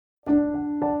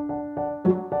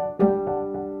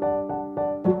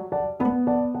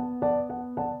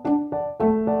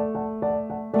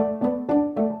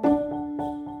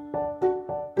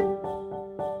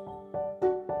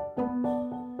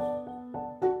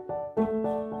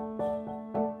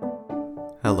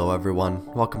Hello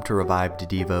everyone, welcome to Revived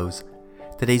Devos.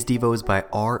 Today's Devo is by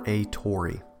R.A.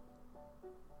 Torrey.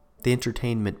 The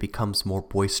entertainment becomes more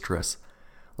boisterous.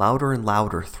 Louder and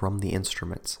louder thrum the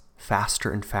instruments.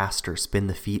 Faster and faster spin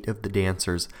the feet of the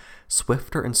dancers.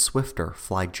 Swifter and swifter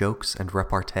fly jokes and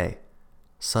repartee.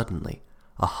 Suddenly,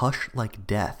 a hush like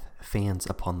death fans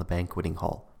upon the banqueting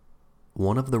hall.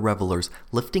 One of the revelers,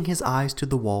 lifting his eyes to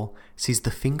the wall, sees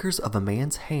the fingers of a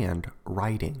man's hand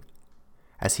writing.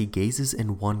 As he gazes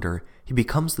in wonder, he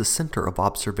becomes the center of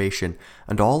observation,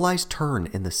 and all eyes turn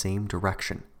in the same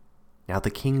direction. Now the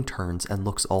king turns and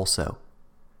looks also.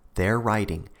 There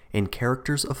writing, in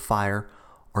characters of fire,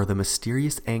 are the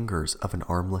mysterious angers of an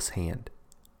armless hand.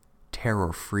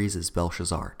 Terror freezes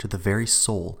Belshazzar to the very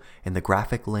soul. In the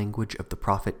graphic language of the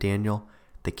prophet Daniel,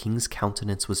 the king's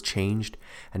countenance was changed,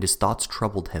 and his thoughts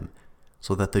troubled him,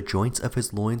 so that the joints of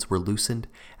his loins were loosened,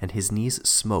 and his knees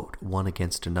smote one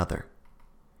against another.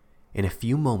 In a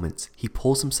few moments he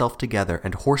pulls himself together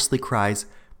and hoarsely cries,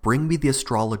 "Bring me the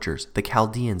astrologers, the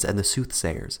Chaldeans, and the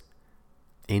soothsayers."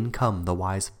 In come the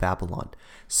wise of Babylon,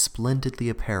 splendidly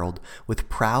apparelled, with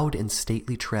proud and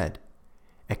stately tread.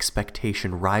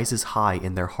 Expectation rises high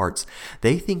in their hearts.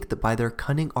 They think that by their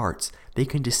cunning arts they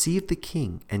can deceive the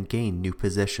king and gain new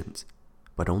positions.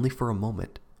 But only for a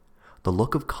moment. The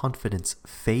look of confidence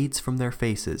fades from their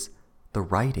faces. The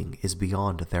writing is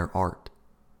beyond their art.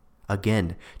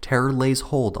 Again, terror lays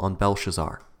hold on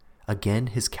Belshazzar. Again,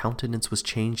 his countenance was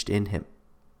changed in him.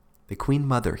 The queen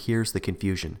mother hears the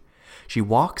confusion. She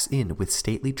walks in with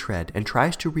stately tread and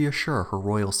tries to reassure her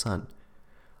royal son.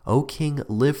 "O king,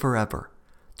 live forever.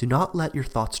 Do not let your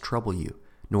thoughts trouble you,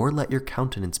 nor let your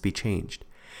countenance be changed.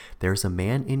 There is a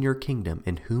man in your kingdom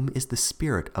in whom is the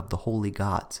spirit of the holy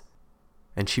gods."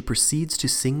 And she proceeds to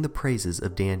sing the praises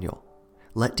of Daniel.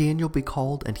 Let Daniel be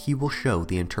called, and he will show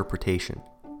the interpretation.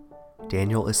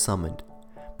 Daniel is summoned.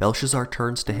 Belshazzar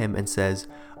turns to him and says,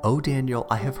 "O Daniel,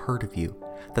 I have heard of you,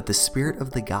 that the spirit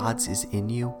of the gods is in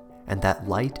you, and that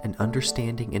light and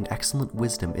understanding and excellent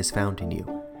wisdom is found in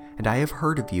you. And I have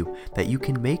heard of you that you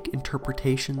can make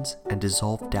interpretations and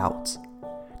dissolve doubts.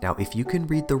 Now if you can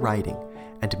read the writing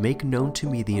and make known to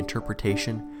me the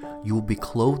interpretation, you will be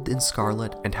clothed in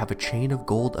scarlet and have a chain of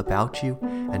gold about you,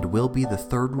 and will be the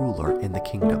third ruler in the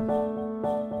kingdom."